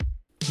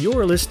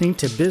You're listening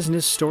to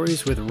Business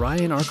Stories with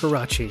Ryan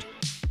Arcaracci,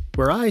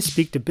 where I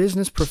speak to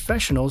business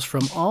professionals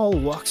from all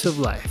walks of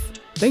life.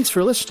 Thanks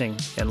for listening,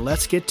 and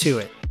let's get to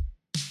it.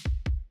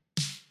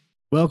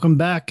 Welcome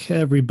back,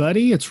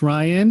 everybody. It's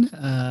Ryan.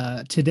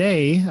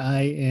 Today,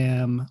 I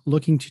am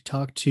looking to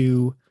talk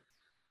to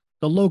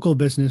the local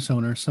business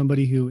owner,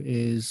 somebody who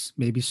is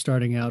maybe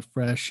starting out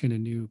fresh in a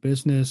new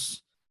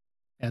business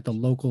at the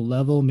local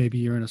level. Maybe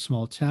you're in a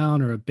small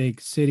town or a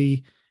big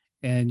city,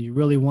 and you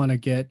really want to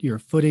get your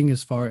footing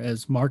as far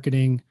as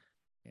marketing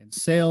and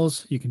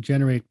sales. You can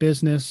generate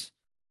business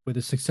with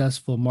a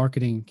successful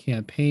marketing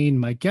campaign.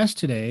 My guest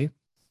today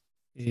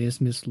is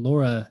Miss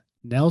Laura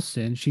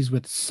Nelson. She's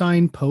with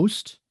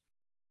SignPost.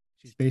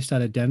 She's based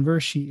out of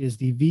Denver. She is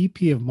the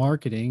VP of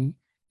Marketing,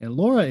 and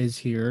Laura is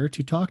here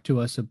to talk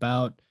to us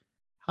about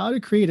how to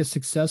create a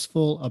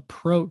successful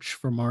approach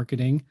for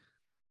marketing.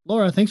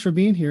 Laura, thanks for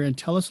being here, and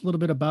tell us a little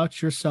bit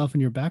about yourself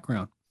and your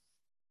background.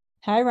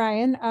 Hi,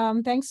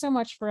 Ryan. Thanks so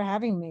much for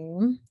having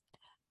me.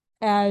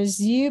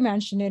 As you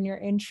mentioned in your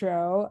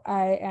intro,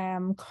 I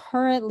am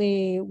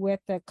currently with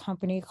a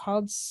company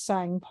called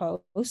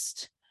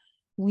SignPost.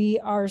 We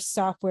are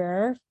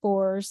software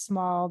for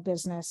small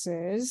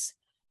businesses.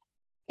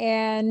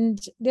 And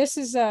this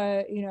is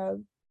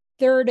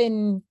third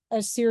in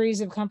a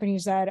series of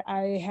companies that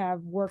I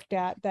have worked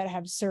at that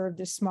have served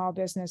the small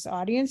business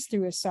audience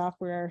through a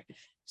software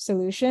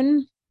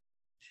solution.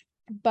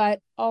 But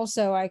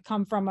also I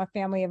come from a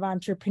family of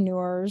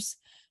entrepreneurs.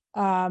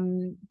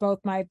 Both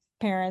my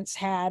parents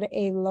had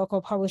a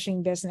local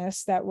publishing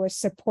business that was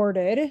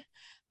supported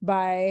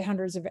by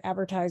hundreds of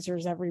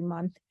advertisers every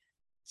month.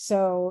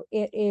 So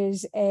it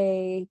is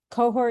a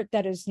cohort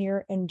that is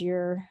near and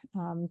dear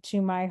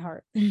to my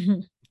heart.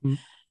 Mm-hmm.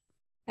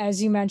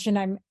 As you mentioned,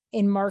 I'm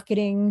in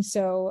marketing,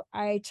 so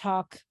I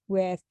talk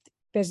with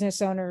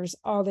business owners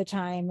all the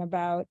time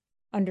about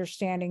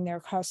understanding their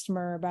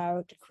customer,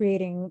 about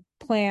creating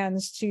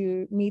plans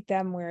to meet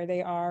them where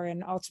they are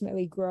and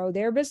ultimately grow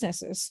their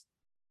businesses.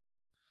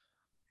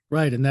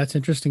 Right. And that's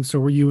interesting.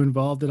 So were you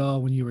involved at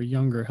all when you were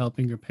younger,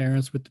 helping your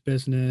parents with the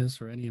business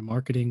or any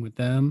marketing with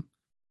them?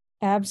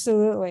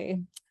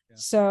 Absolutely. Yeah.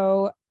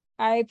 So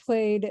I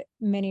played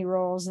many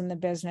roles in the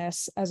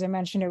business. As I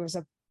mentioned, it was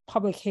a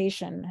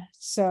publication.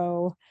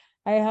 So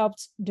I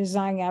helped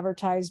design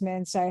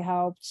advertisements. I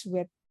helped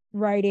with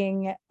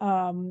writing.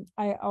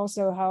 I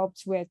also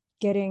helped with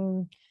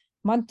getting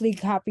monthly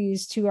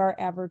copies to our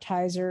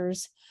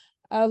advertisers,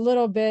 a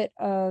little bit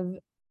of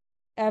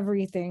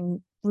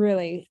everything,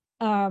 really.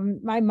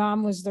 My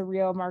mom was the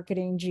real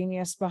marketing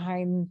genius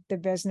behind the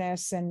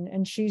business,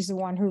 and she's the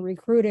one who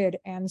recruited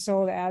and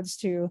sold ads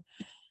to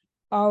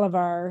all of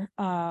our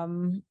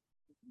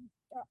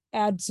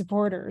ad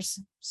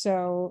supporters.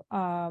 So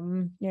I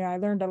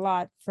learned a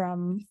lot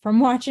from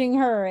watching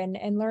her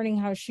and learning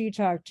how she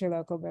talked to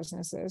local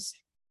businesses.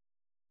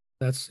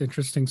 That's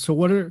interesting. So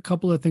what are a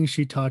couple of things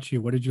she taught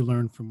you? What did you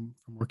learn from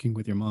working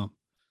with your mom?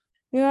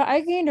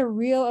 I gained a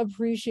real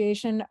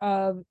appreciation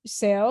of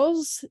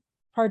sales,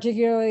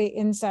 particularly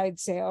inside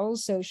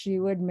sales. So she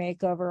would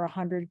make over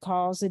 100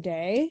 calls a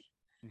day,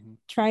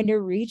 trying to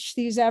reach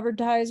these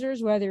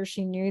advertisers, whether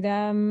she knew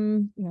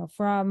them,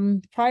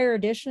 from prior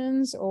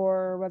editions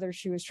or whether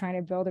she was trying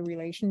to build a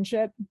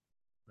relationship.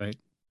 Right.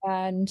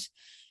 And,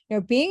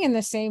 being in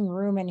the same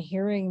room and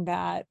hearing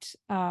that,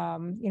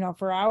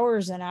 for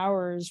hours and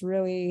hours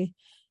really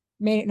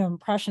made an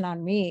impression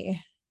on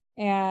me.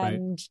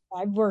 And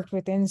right. I've worked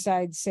with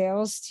inside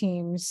sales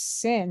teams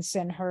since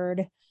and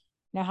heard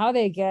how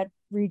they get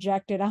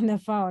rejected on the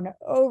phone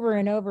over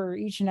and over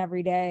each and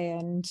every day.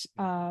 And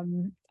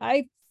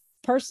I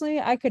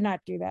could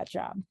not do that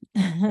job.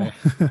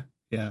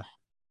 Yeah.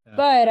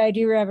 But I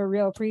do have a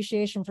real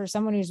appreciation for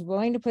someone who's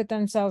willing to put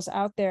themselves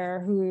out there,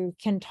 who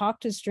can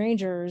talk to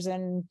strangers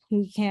and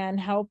who can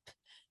help,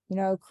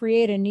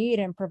 create a need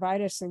and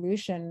provide a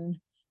solution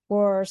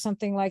for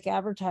something like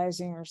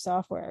advertising or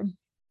software.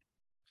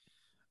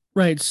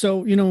 Right. So,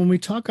 when we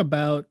talk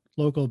about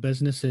local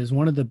businesses,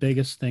 one of the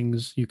biggest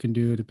things you can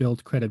do to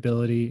build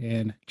credibility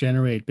and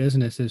generate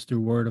business is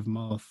through word of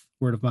mouth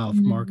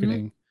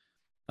marketing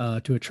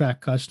to attract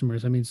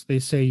customers. I mean, they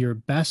say your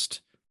best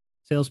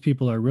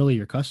salespeople are really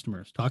your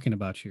customers talking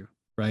about you,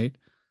 right?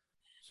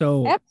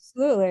 So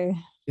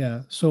absolutely.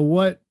 Yeah. So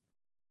what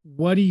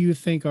do you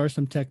think are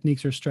some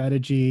techniques or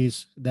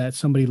strategies that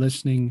somebody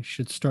listening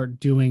should start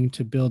doing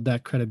to build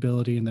that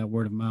credibility and that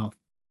word of mouth?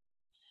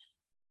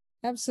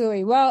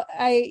 Absolutely. Well,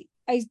 I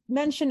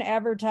mentioned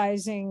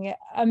advertising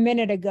a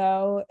minute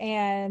ago,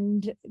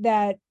 and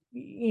that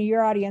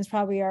your audience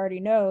probably already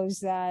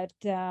knows that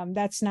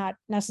that's not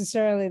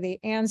necessarily the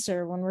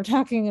answer when we're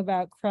talking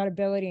about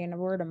credibility and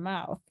word of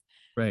mouth.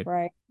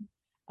 Right.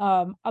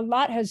 A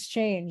lot has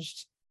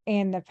changed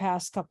in the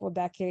past couple of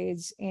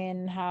decades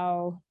in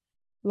how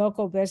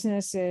local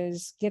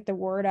businesses get the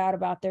word out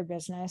about their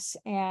business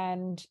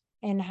and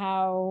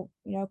how,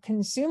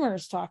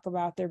 consumers talk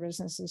about their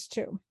businesses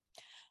too.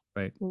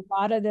 Right. A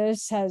lot of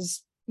this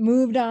has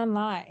moved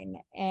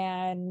online,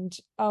 and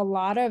a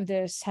lot of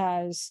this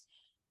has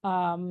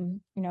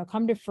come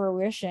to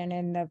fruition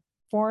in the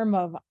form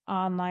of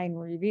online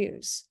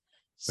reviews.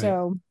 Right.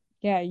 So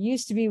yeah, it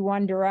used to be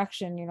one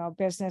direction,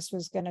 business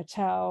was going to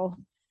tell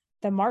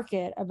the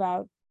market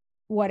about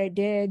what it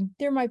did.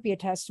 There might be a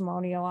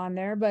testimonial on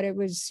there, but it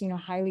was,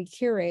 highly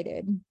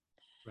curated.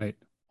 Right.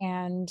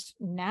 And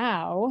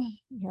now,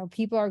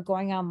 people are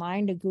going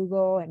online to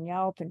Google and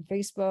Yelp and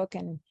Facebook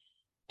and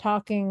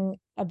talking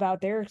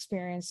about their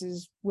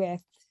experiences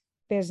with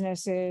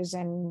businesses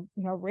and,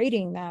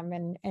 rating them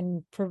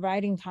and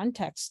providing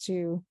context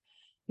to,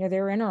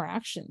 their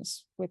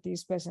interactions with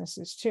these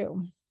businesses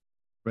too.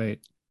 Right.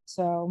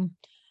 So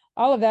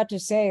all of that to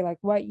say, like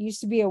what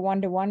used to be a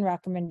one-to-one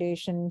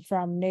recommendation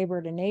from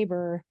neighbor to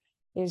neighbor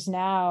is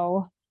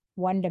now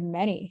one to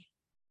many,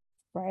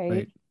 right?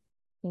 Right.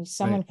 And Right.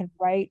 someone can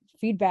write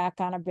feedback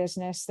on a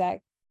business that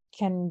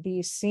can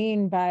be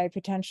seen by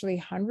potentially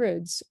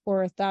hundreds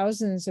or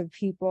thousands of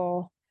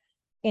people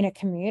in a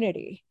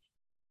community.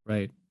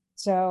 Right.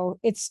 So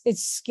it's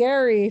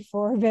scary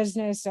for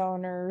business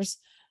owners,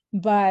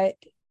 but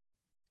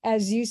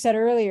as you said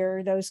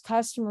earlier, those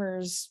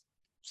customers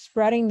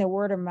spreading the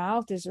word of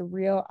mouth is a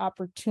real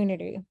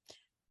opportunity.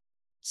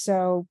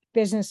 So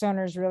business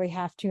owners really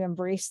have to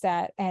embrace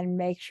that and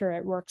make sure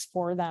it works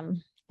for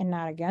them and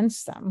not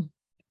against them.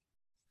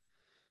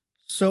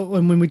 So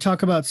when we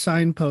talk about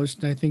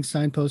Signpost, I think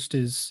Signpost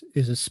is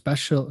a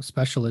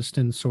specialist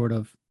in sort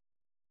of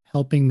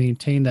helping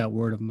maintain that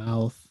word of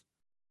mouth,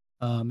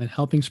 and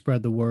helping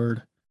spread the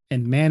word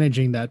and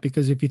managing that.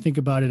 Because if you think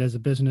about it as a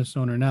business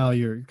owner now,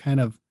 you're kind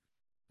of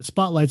the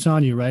spotlight's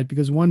on you, right?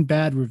 Because one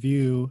bad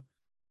review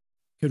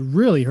could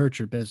really hurt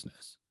your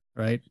business,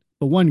 right?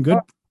 But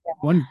Oh,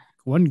 one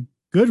one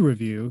good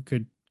review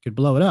could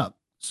blow it up.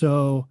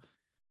 So,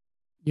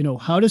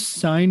 how does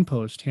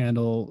Signpost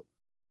handle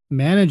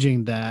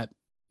managing that,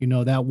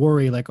 that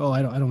worry, like, oh,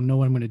 I don't know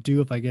what I'm going to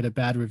do if I get a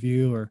bad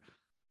review, or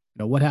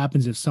what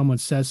happens if someone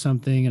says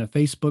something in a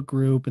Facebook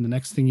group and the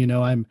next thing you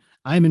know, I'm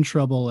in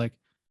trouble. Like,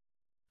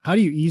 how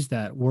do you ease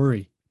that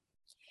worry?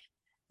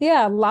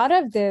 yeah, a lot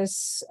of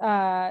this,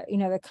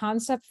 the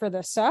concept for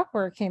the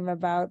software came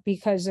about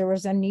because there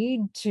was a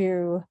need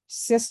to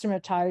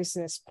systematize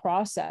this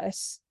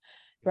process,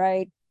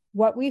 right?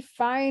 What we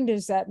find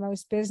is that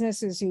most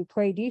businesses who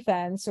play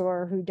defense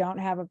or who don't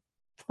have a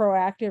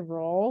proactive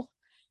role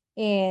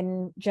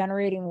in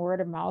generating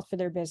word of mouth for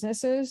their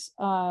businesses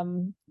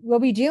will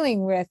be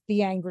dealing with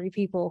the angry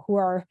people who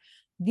are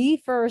the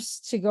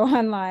first to go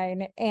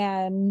online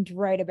and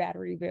write a bad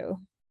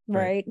review, Right.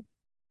 right?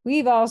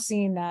 We've all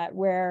seen that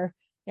where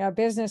a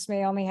business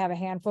may only have a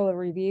handful of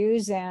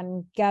reviews,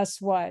 and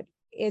guess what?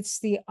 It's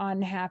the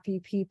unhappy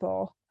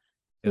people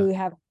Yeah. who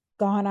have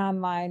gone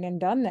online and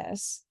done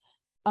this.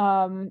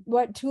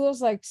 What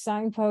tools like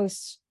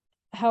Signposts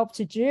help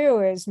to do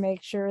is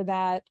make sure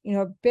that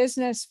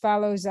business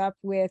follows up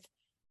with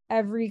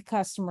every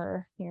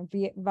customer,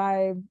 be it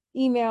by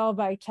email,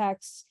 by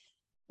text,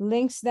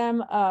 links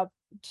them up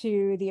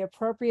to the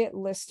appropriate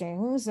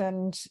listings.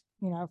 And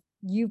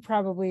you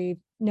probably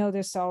know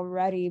this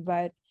already,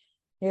 but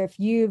if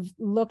you've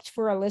looked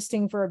for a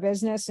listing for a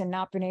business and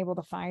not been able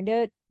to find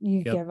it,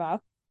 you Yep. give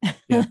up.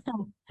 Yeah.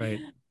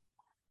 Right.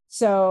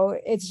 So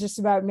it's just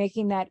about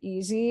making that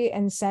easy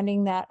and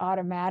sending that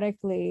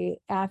automatically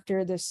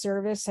after the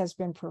service has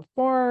been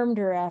performed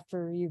or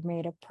after you've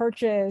made a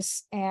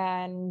purchase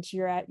and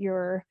you're at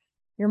your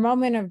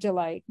moment of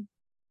delight,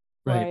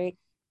 Right. right?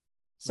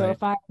 So Right.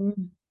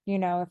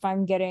 if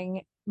I'm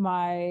getting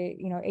my,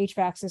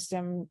 HVAC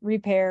system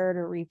repaired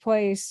or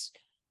replaced,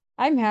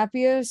 I'm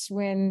happiest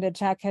when the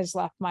tech has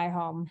left my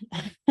home.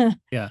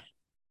 Yeah.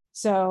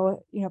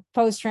 So,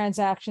 post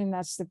transaction,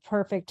 that's the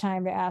perfect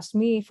time to ask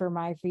me for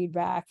my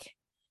feedback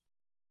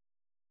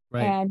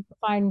Right. and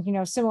find,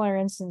 similar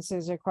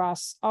instances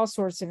across all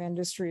sorts of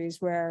industries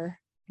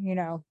where,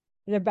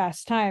 the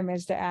best time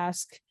is to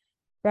ask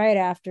right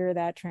after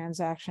that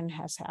transaction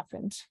has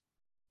happened.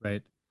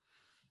 Right.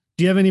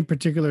 Do you have any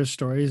particular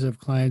stories of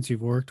clients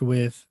you've worked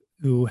with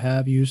who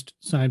have used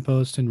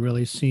Signpost and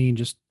really seen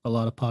just a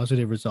lot of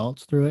positive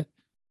results through it?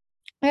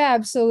 Yeah,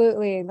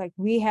 absolutely. Like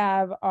we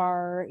have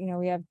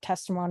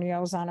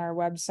testimonials on our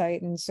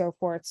website and so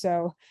forth.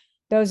 So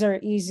those are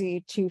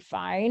easy to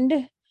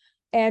find.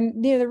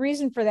 And the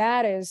reason for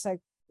that is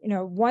like,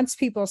 once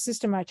people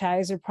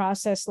systematize a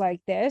process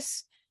like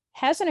this,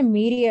 has an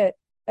immediate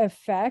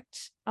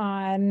effect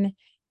on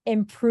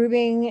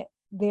improving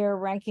their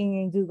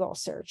ranking in Google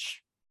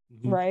search,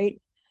 Mhm.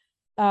 right?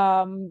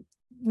 Um,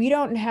 we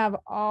don't have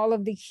all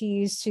of the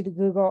keys to the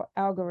Google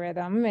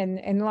algorithm,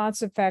 and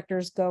lots of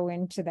factors go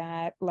into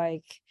that,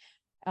 like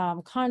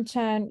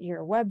content,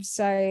 your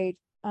website.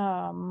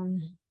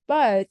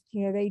 But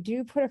they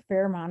do put a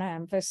fair amount of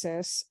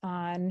emphasis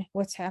on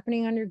what's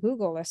happening on your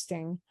Google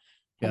listing.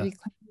 Have Yeah. you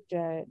claimed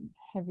it?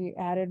 Have you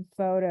added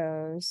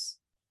photos?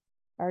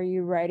 Are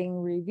you writing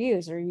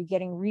reviews? Are you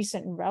getting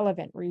recent and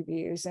relevant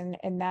reviews? And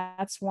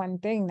that's one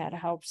thing that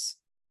helps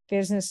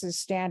businesses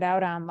stand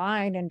out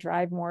online and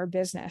drive more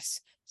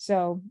business.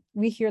 So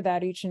we hear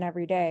that each and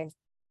every day.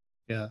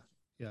 Yeah.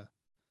 Yeah.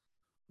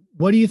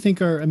 what do you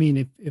think are, I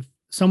mean, if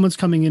someone's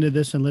coming into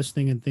this and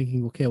listening and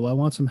thinking, okay, well, I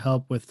want some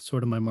help with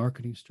sort of my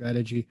marketing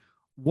strategy,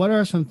 what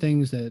are some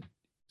things that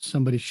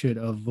somebody should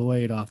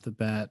avoid off the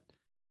bat?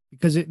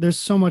 Because there's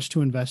so much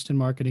to invest in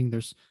marketing.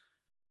 There's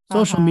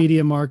social Uh-huh.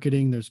 media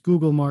marketing, there's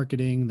Google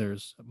marketing,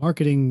 there's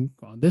marketing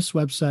on this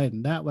website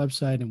and that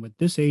website and with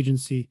this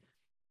agency.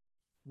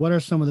 What are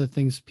some of the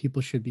things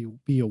people should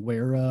be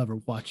aware of or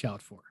watch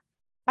out for?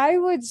 I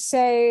would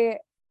say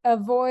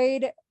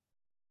avoid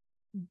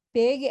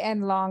big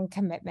and long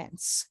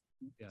commitments.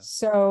 Yeah.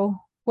 So,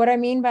 what I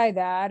mean by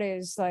that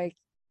is like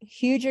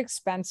huge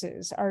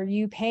expenses. Are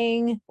you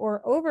paying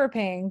or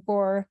overpaying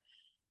for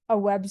a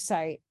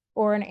website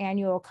or an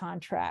annual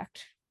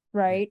contract,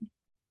 Right. right?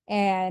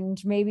 And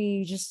maybe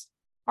you just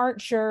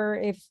aren't sure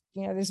if,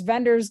 this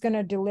vendor is going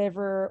to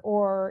deliver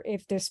or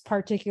if this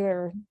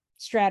particular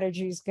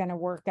strategy is going to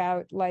work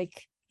out,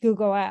 like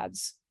Google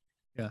Ads.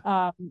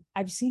 Yeah.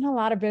 I've seen a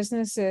lot of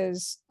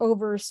businesses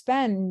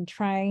overspend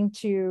trying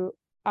to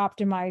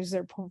optimize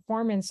their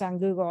performance on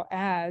Google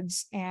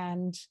Ads,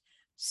 and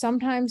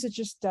sometimes it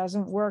just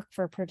doesn't work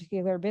for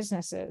particular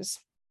businesses.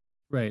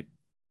 Right.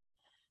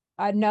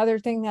 Another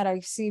thing that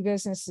I see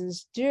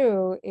businesses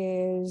do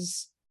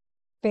is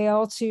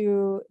fail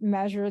to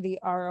measure the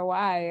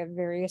ROI of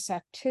various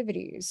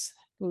activities,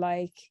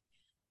 like,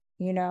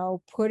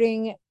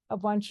 putting a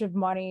bunch of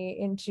money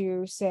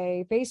into,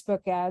 say,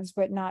 Facebook ads,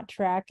 but not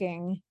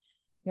tracking,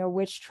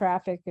 which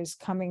traffic is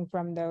coming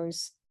from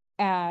those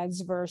ads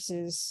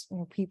versus,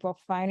 people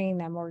finding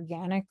them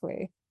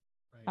organically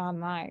Right.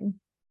 online.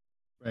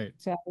 Right.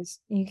 So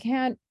you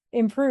can't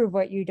improve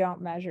what you don't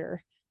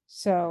measure. Right.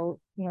 So,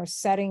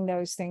 setting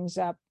those things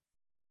up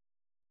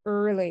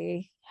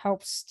early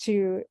helps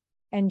to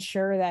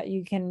ensure that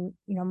you can,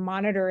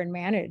 monitor and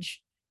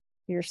manage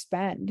your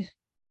spend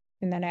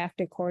and then act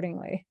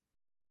accordingly.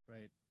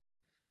 Right.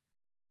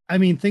 I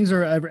mean, things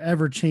are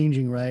ever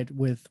changing, right?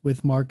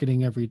 With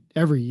marketing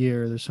every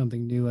year, there's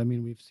something new. I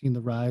mean, we've seen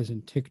the rise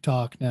in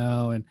TikTok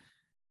now and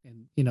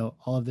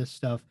all of this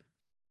stuff.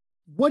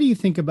 What do you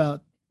think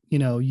about,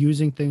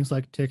 using things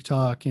like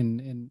TikTok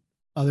and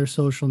other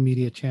social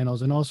media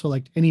channels and also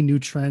like any new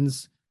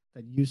trends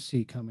that you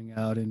see coming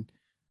out in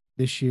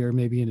this year,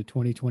 maybe into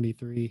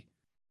 2023?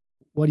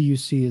 What do you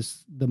see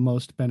as the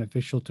most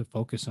beneficial to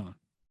focus on?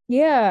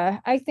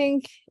 Yeah, I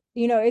think,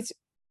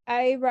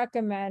 I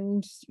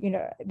recommend,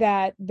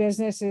 that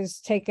businesses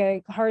take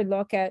a hard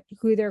look at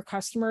who their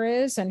customer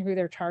is and who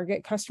their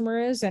target customer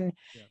is, and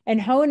Yeah.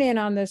 hone in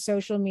on the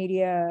social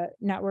media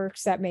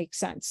networks that make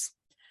sense.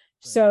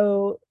 Right.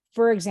 So,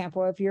 for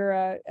example, if you're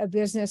a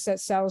business that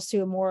sells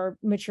to a more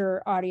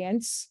mature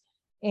audience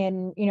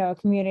in, a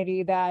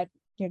community that,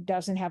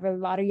 doesn't have a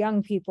lot of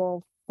young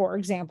people, for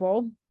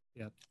example,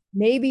 Yeah.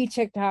 maybe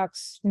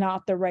TikTok's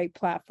not the right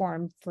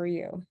platform for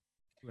you.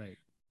 Right.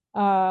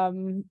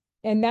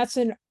 And that's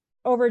an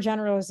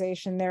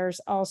overgeneralization. There's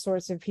all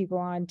sorts of people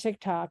on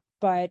TikTok,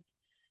 but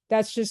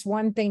that's just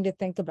one thing to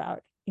think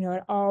about.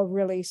 It all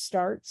really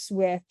starts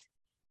with,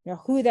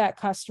 who that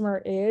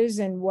customer is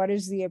and what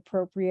is the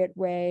appropriate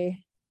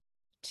way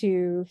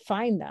to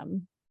find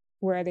them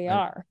where they Right.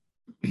 are.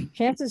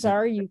 Chances Right.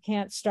 are you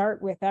can't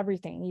start with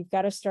everything. You've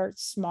got to start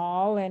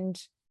small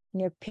and,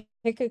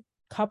 pick a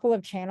couple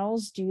of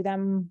channels, do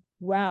them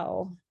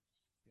well,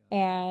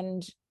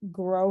 and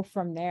grow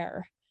from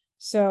there.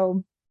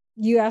 So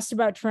you asked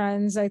about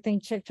trends. I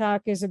think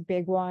TikTok is a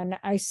big one.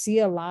 I see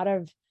a lot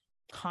of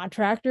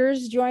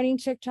contractors joining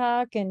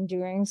TikTok and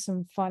doing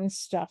some fun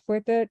stuff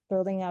with it,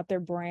 building out their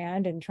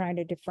brand and trying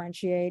to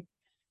differentiate,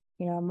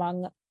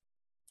 among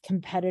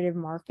competitive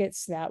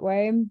markets that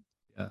way.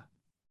 Yeah.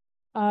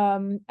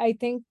 I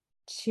think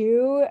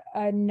too,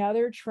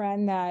 another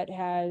trend that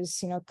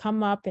has,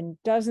 come up and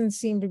doesn't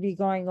seem to be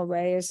going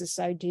away is this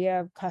idea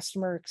of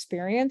customer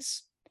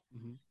experience.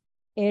 Mhm.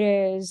 It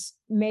is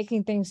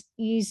making things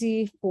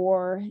easy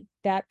for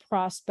that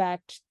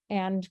prospect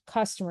and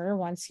customer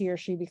once he or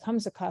she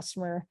becomes a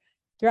customer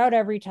throughout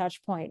every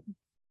touch point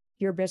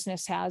your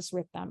business has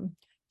with them.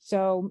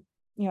 So,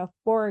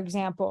 for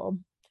example,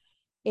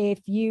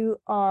 if you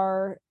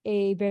are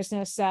a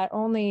business that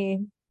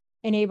only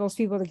enables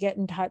people to get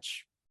in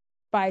touch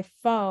by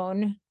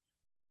phone,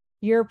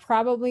 you're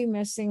probably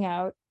missing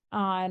out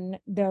on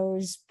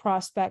those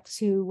prospects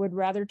who would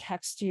rather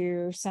text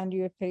you, send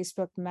you a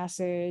Facebook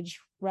message,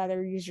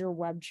 rather use your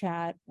web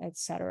chat,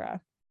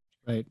 etc.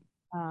 Right.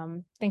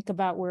 Think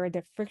about where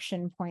the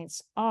friction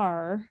points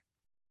are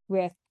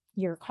with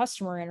your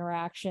customer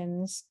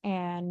interactions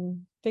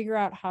and figure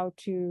out how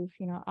to,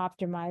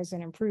 optimize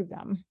and improve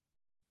them.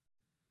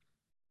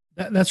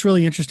 That's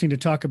really interesting to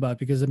talk about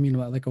because I mean,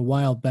 like a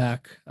while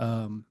back,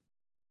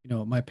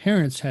 my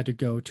parents had to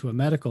go to a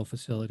medical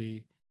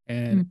facility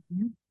and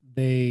Mhm.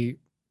 they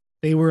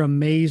they were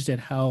amazed at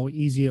how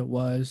easy it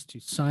was to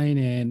sign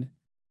in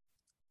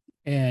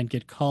and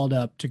get called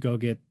up to go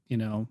get,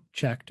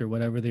 checked or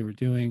whatever they were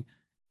doing.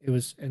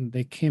 And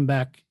they came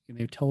back and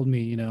they told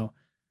me,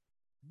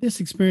 this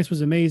experience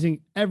was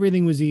amazing.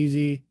 Everything was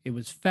easy. It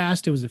was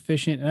fast. It was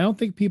efficient. And I don't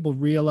think people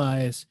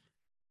realize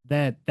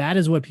that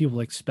is what people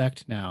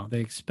expect now. They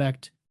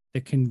expect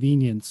the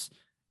convenience,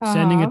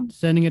 Uh-huh.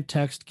 sending a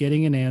text,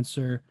 getting an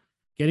answer,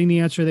 getting the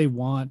answer they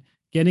want,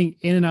 getting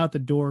in and out the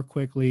door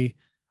quickly.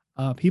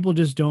 People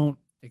just don't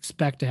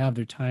expect to have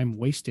their time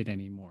wasted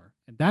anymore.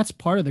 And that's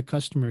part of the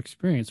customer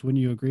experience.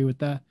 Wouldn't you agree with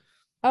that?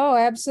 Oh,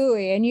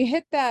 absolutely. And you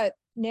hit that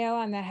nail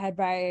on the head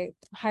by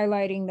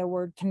highlighting the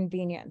word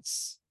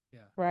convenience,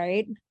 Yeah.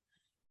 right?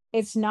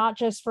 It's not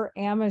just for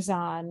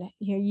Amazon.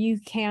 You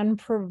can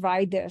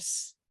provide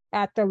this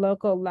at the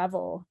local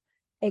level.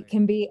 It Right.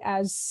 can be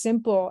as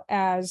simple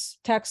as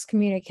text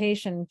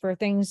communication for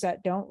things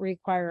that don't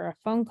require a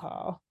phone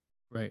call,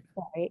 Right.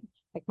 right?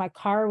 Like my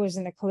car was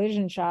in the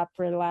collision shop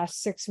for the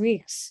last 6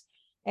 weeks.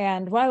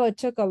 And while it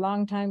took a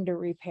long time to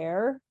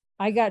repair,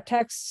 I got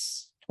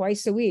texts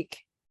twice a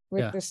week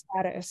with Yeah. the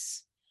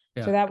status.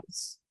 So Yeah. that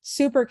was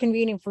super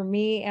convenient for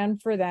me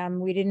and for them.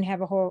 We didn't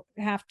have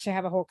to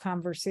have a whole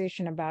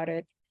conversation about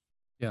it.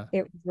 Yeah.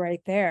 It was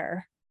right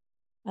there.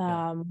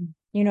 Yeah.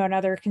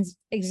 Another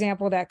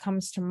example that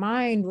comes to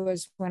mind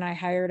was when I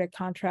hired a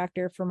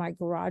contractor for my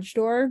garage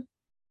door.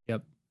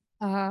 Yep.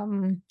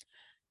 Um,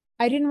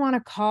 I didn't want to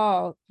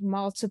call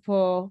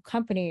multiple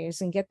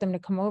companies and get them to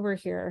come over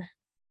here.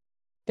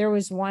 There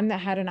was one that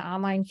had an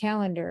online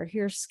calendar.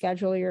 Here,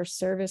 schedule your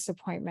service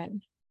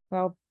appointment.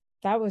 Well,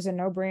 that was a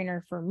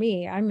no-brainer for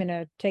me. I'm going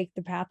to take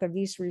the path of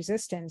least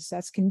resistance.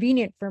 That's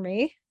convenient for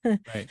me.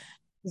 Right.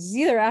 It's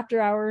either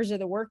after hours or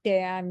the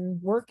workday I'm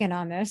working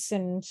on this,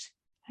 and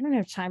I don't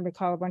have time to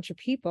call a bunch of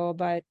people,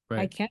 but I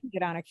Right. can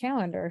get on a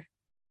calendar.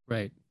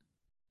 Right.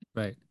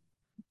 Right.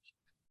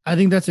 I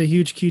think that's a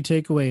huge key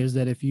takeaway is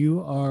that if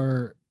you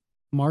are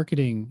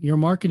marketing, your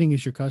marketing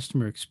is your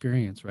customer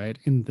experience, right?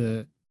 And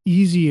the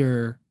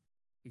easier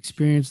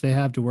experience they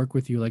have to work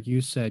with you, like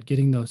you said,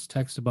 getting those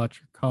texts about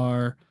your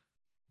car,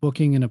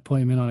 booking an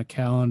appointment on a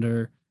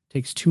calendar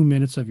takes 2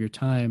 minutes of your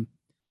time.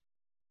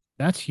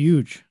 That's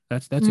huge.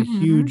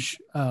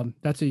 Mhm.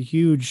 That's a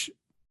huge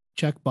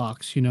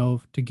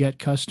checkbox, to get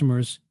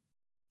customers,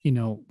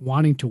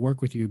 wanting to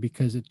work with you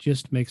because it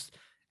just makes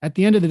at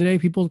the end of the day,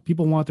 people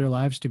want their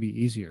lives to be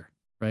easier,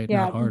 right?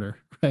 Not Yeah, harder,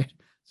 right?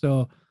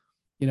 So,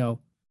 you know,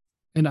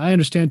 and I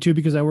understand too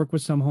because I work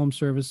with some home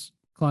service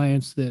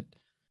clients that,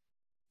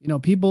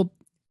 people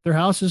their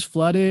house is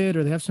flooded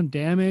or they have some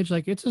damage.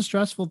 Like it's a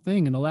stressful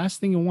thing. And the last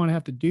thing you want to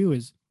have to do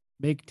is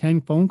make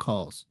 10 phone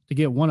calls to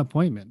get one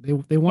appointment.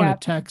 They want a yeah,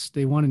 text,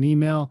 they want an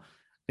email,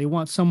 they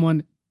want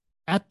someone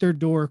at their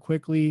door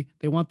quickly.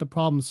 They want the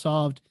problem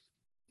solved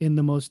in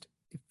the most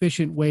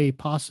efficient way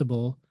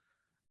possible.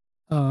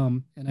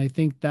 And I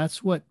think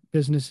that's what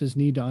businesses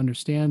need to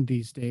understand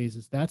these days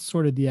is that's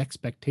sort of the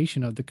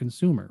expectation of the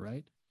consumer,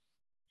 right?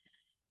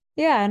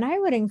 yeah. And I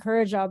would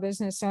encourage all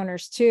business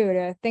owners too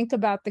to think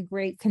about the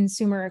great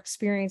consumer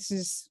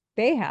experiences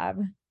they have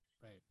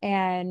Right.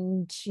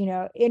 and,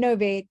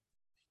 innovate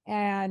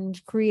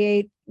and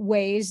create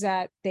ways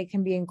that they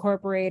can be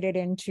incorporated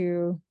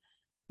into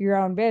your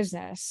own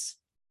business,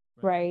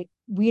 Right. right?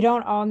 We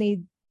don't all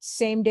need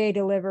same day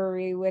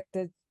delivery with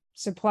the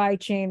supply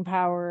chain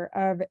power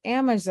of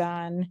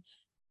Amazon,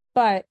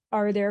 but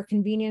are there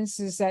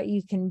conveniences that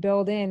you can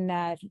build in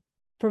that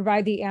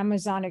provide the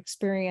Amazon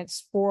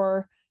experience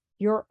for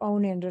your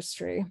own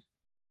industry,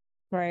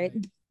 right?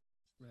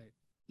 Right.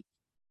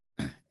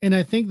 Right. And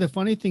I think the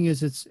funny thing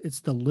is it's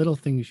the little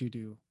things you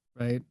do,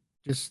 right?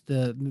 Just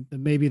the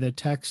maybe the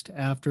text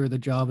after the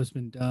job has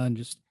been done,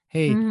 just,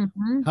 hey,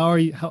 Mm-hmm.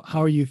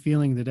 how are you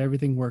feeling? Did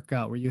everything work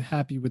out? Were you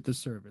happy with the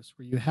service?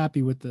 Were you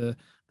happy with the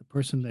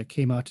person that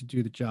came out to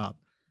do the job?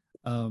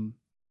 Um,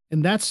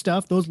 and that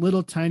stuff, those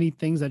little tiny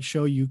things that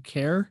show you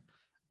care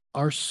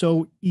are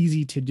so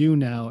easy to do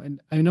now. And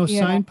I know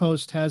Yeah.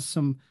 Signpost has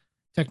some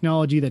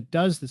technology that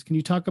does this. Can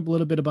you talk a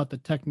little bit about the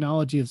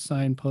technology of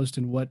Signpost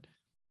and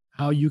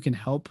how you can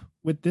help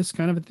with this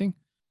kind of a thing?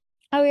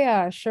 Oh,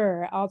 yeah,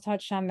 sure. I'll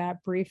touch on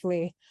that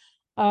briefly.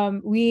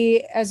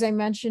 As I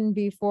mentioned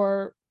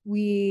before,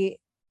 we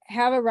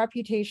have a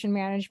reputation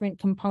management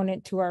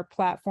component to our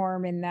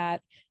platform in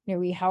that,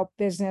 we help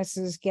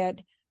businesses get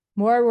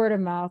more word of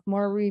mouth,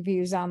 more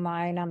reviews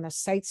online on the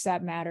sites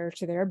that matter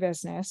to their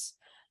business.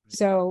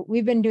 So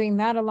we've been doing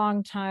that a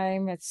long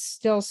time. It's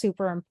still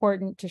super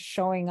important to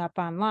showing up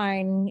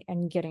online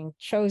and getting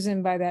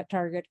chosen by that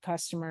target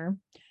customer.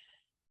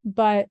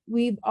 But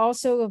we've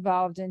also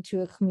evolved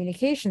into a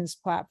communications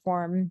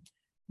platform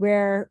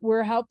where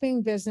we're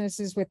helping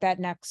businesses with that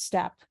next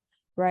step,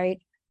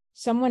 right?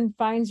 Someone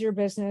finds your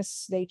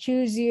business, they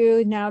choose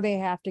you, now they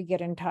have to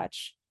get in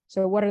touch.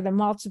 So what are the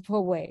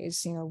multiple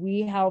ways?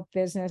 We help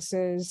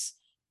businesses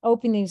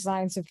open these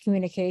lines of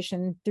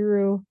communication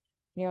through,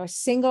 a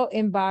single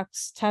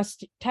inbox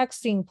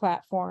texting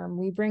platform.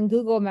 We bring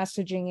Google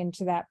messaging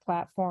into that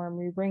platform.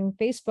 We bring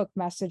Facebook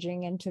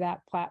messaging into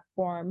that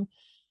platform.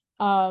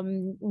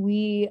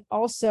 We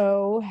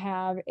also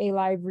have a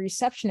live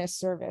receptionist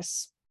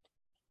service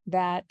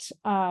that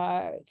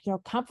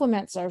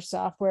complements our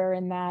software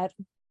in that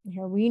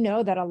we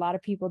know that a lot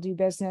of people do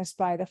business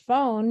by the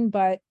phone,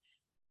 but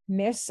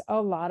miss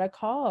a lot of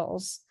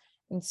calls.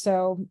 And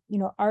so,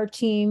 our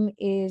team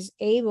is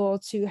able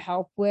to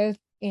help with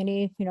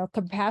any,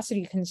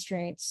 capacity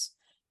constraints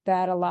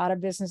that a lot of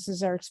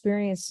businesses are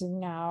experiencing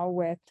now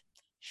with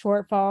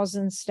shortfalls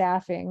in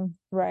staffing,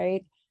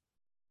 right?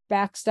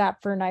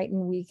 Backstop for night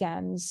and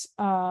weekends.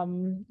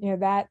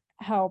 That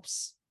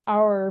helps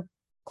our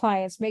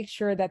clients make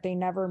sure that they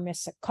never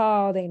miss a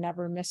call, they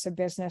never miss a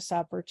business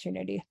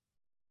opportunity.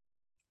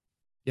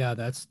 Yeah,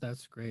 that's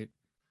great.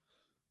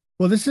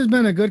 Well, this has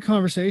been a good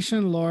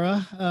conversation,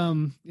 Laura.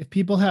 If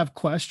people have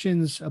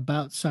questions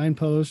about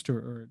Signpost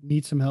or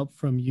need some help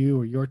from you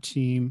or your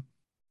team,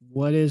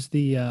 what is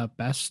the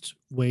best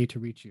way to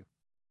reach you?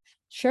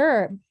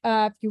 Sure.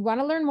 If you want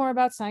to learn more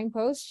about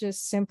SignPost,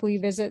 just simply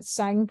visit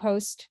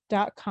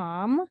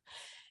signpost.com.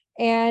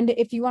 And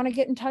if you want to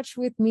get in touch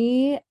with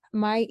me,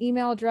 my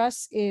email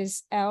address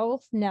is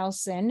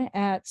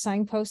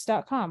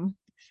lnelson@signpost.com.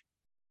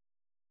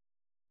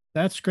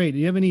 That's great. Do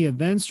you have any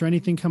events or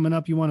anything coming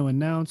up you want to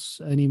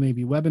announce? Any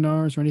maybe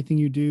webinars or anything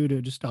you do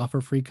to just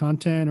offer free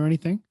content or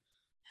anything?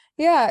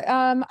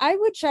 Yeah, I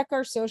would check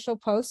our social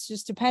posts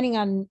just depending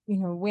on,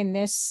 when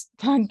this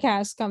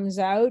podcast comes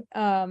out.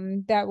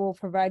 That will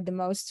provide the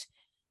most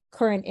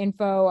current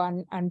info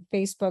on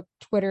Facebook,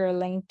 Twitter,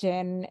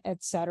 LinkedIn,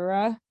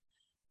 etc.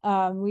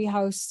 We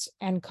host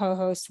and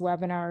co-host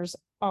webinars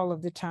all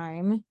of the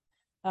time.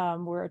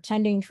 We're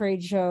attending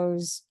trade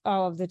shows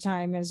all of the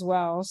time as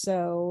well.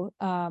 So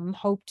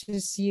hope to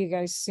see you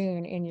guys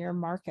soon in your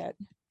market.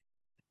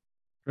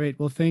 Great.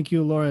 Well, thank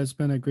you, Laura. It's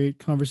been a great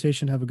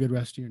conversation. Have a good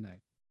rest of your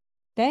night.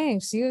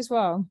 Thanks. You as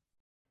well.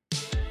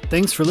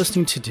 Thanks for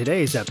listening to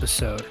today's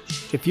episode.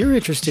 If you're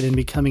interested in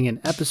becoming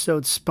an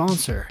episode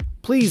sponsor,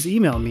 please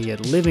email me at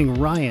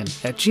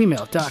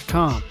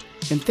livingryan@gmail.com.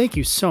 And thank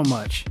you so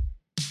much.